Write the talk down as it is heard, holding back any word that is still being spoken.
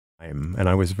And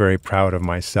I was very proud of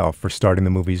myself for starting the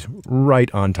movies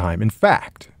right on time. In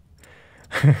fact,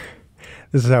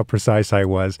 this is how precise I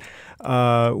was. We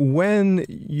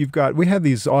had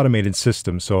these automated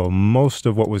systems, so most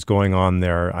of what was going on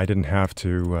there, I didn't have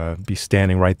to be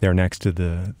standing right there next to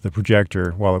the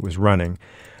projector while it was running.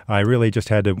 I really just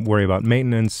had to worry about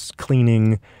maintenance,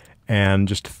 cleaning, and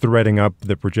just threading up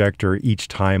the projector each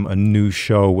time a new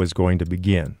show was going to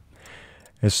begin.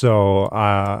 And so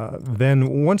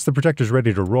then once the projector's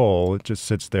ready to roll, it just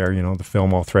sits there, the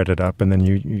film all threaded up, and then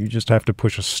you just have to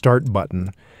push a start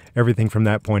button. Everything from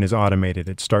that point is automated.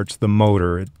 It starts the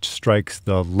motor, it strikes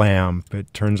the lamp,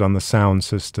 it turns on the sound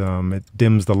system, it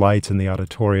dims the lights in the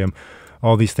auditorium.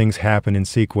 All these things happen in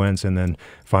sequence, and then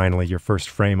finally your first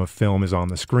frame of film is on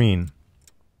the screen.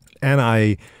 And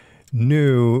I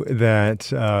knew that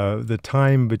the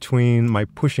time between my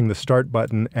pushing the start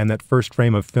button and that first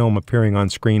frame of film appearing on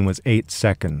screen was 8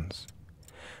 seconds.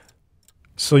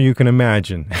 So you can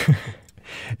imagine,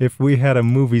 if we had a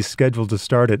movie scheduled to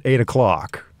start at 8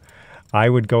 o'clock, I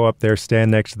would go up there,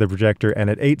 stand next to the projector, and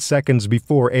at 8 seconds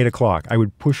before 8 o'clock, I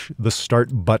would push the start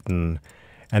button,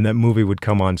 and that movie would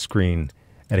come on screen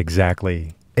at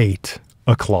exactly 8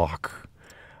 o'clock.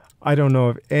 I don't know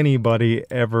if anybody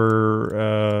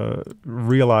ever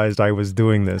realized I was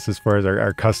doing this as far as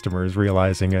our customers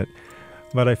realizing it.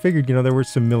 But I figured, there were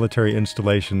some military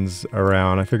installations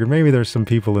around. I figured maybe there's some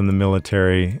people in the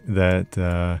military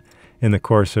that in the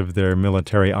course of their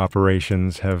military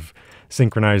operations have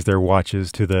synchronized their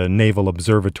watches to the Naval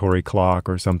Observatory clock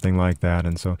or something like that.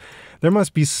 And so there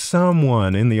must be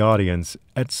someone in the audience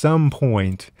at some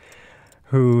point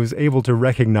who's able to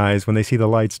recognize when they see the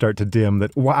lights start to dim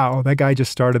that, wow, that guy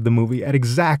just started the movie at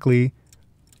exactly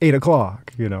 8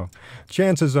 o'clock,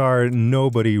 Chances are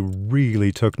nobody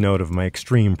really took note of my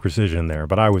extreme precision there,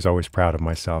 but I was always proud of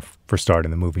myself for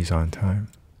starting the movies on time.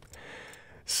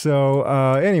 So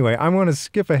anyway, I'm going to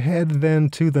skip ahead then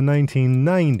to the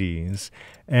 1990s,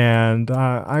 and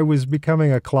I was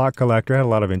becoming a clock collector. I had a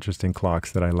lot of interesting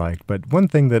clocks that I liked, but one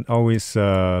thing that always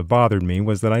bothered me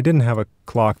was that I didn't have a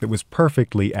clock that was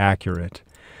perfectly accurate.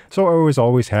 So I was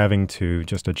always having to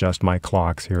just adjust my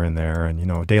clocks here and there,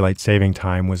 and daylight saving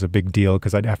time was a big deal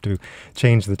because I'd have to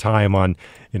change the time on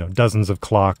dozens of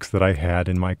clocks that I had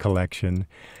in my collection.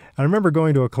 I remember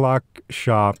going to a clock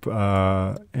shop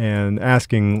and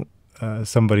asking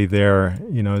somebody there,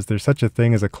 is there such a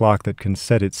thing as a clock that can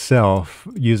set itself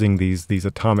using these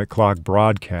atomic clock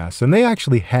broadcasts? And they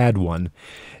actually had one.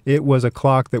 It was a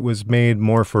clock that was made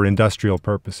more for industrial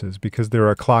purposes because there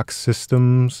are clock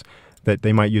systems that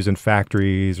they might use in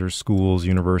factories or schools,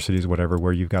 universities, whatever,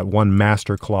 where you've got one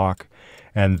master clock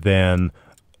and then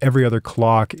every other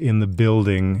clock in the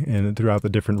building and throughout the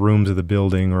different rooms of the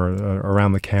building or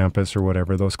around the campus or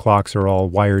whatever, those clocks are all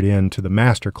wired into the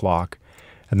master clock.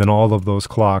 And then all of those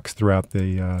clocks throughout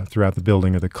the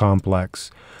building or the complex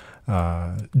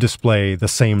display the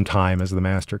same time as the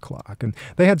master clock. And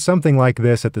they had something like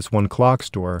this at this one clock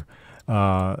store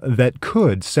that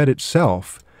could set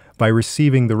itself by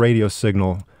receiving the radio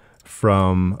signal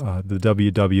from the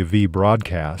WWV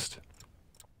broadcast.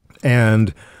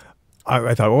 And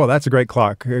I thought, oh, that's a great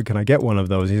clock. Can I get one of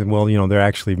those? He said, well, they're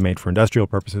actually made for industrial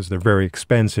purposes. They're very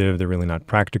expensive. They're really not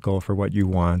practical for what you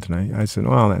want. And I said,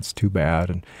 well, that's too bad.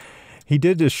 And he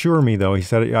did assure me, though. He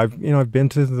said, I've been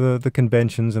to the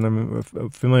conventions and I'm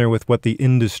familiar with what the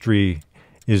industry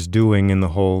is doing in the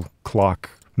whole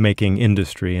clock making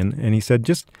industry. And he said,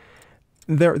 just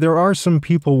there are some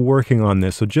people working on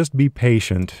this, so just be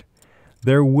patient.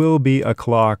 There will be a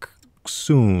clock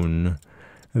soon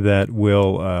that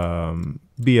will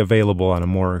be available on a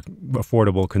more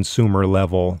affordable consumer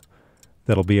level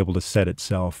that'll be able to set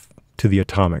itself to the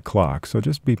atomic clock. So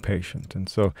just be patient. And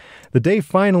so the day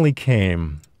finally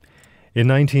came in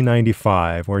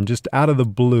 1995, where just out of the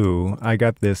blue, I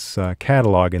got this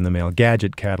catalog in the mail,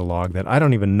 gadget catalog, that I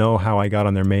don't even know how I got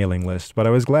on their mailing list, but I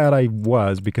was glad I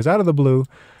was, because out of the blue,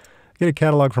 I get a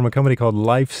catalog from a company called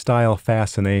Lifestyle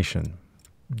Fascination.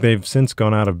 They've since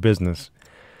gone out of business.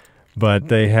 But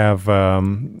they have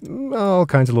all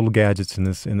kinds of little gadgets in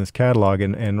this catalog,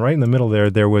 and right in the middle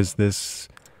there was this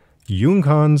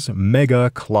Yuncons Mega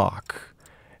Clock.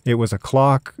 It was a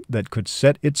clock that could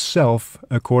set itself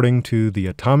according to the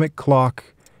atomic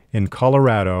clock in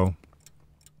Colorado,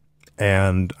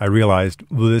 and I realized,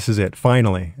 well, this is it.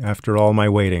 Finally, after all my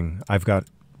waiting, I've got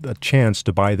a chance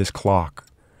to buy this clock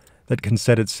that can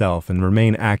set itself and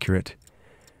remain accurate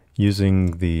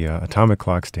using the atomic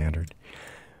clock standard.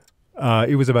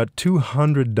 It was about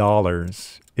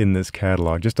 $200 in this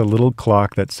catalog, just a little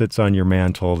clock that sits on your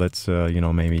mantle that's,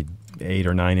 maybe 8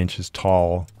 or 9 inches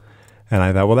tall, And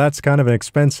I thought, well, that's kind of an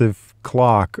expensive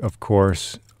clock, of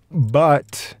course,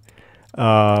 but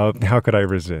how could I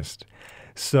resist?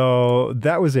 So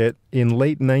that was it. In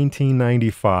late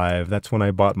 1995, that's when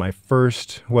I bought my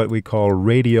first, what we call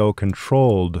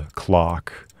radio-controlled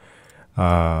clock,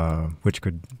 which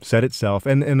could set itself.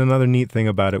 And another neat thing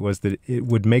about it was that it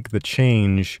would make the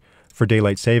change for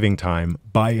daylight saving time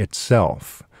by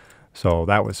itself. So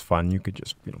that was fun. You could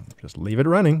just leave it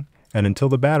running. And until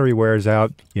the battery wears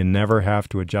out, you never have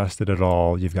to adjust it at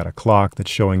all. You've got a clock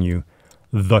that's showing you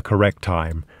the correct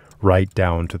time, right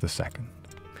down to the second.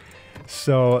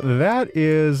 So that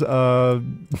is a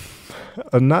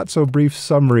not-so-brief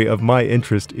summary of my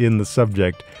interest in the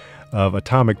subject of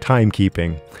atomic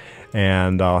timekeeping.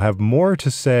 And I'll have more to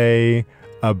say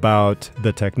about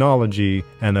the technology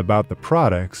and about the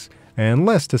products, and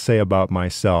less to say about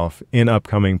myself in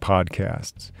upcoming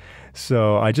podcasts.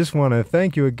 So I just want to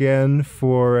thank you again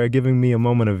for giving me a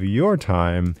moment of your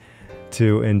time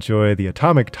to enjoy the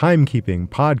Atomic Timekeeping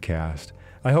podcast.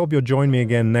 I hope you'll join me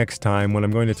again next time when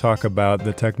I'm going to talk about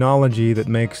the technology that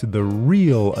makes the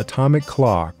real atomic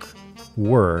clock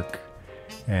work.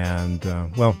 And,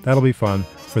 well, that'll be fun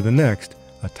for the next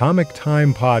Atomic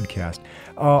Time podcast.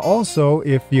 Also,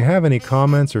 if you have any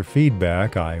comments or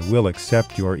feedback, I will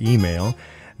accept your email.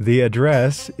 The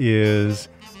address is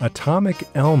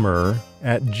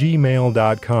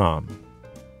atomicelmer@gmail.com.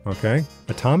 Okay?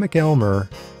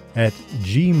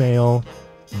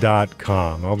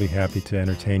 atomicelmer@gmail.com. I'll be happy to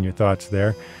entertain your thoughts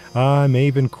there. I may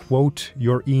even quote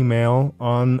your email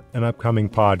on an upcoming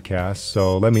podcast,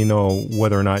 so let me know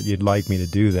whether or not you'd like me to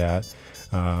do that.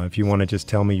 If you want to just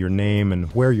tell me your name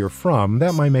and where you're from,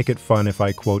 that might make it fun if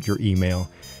I quote your email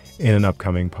in an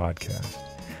upcoming podcast.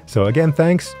 So again,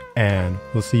 thanks, and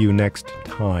we'll see you next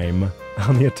time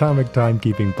on the Atomic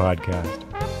Timekeeping Podcast.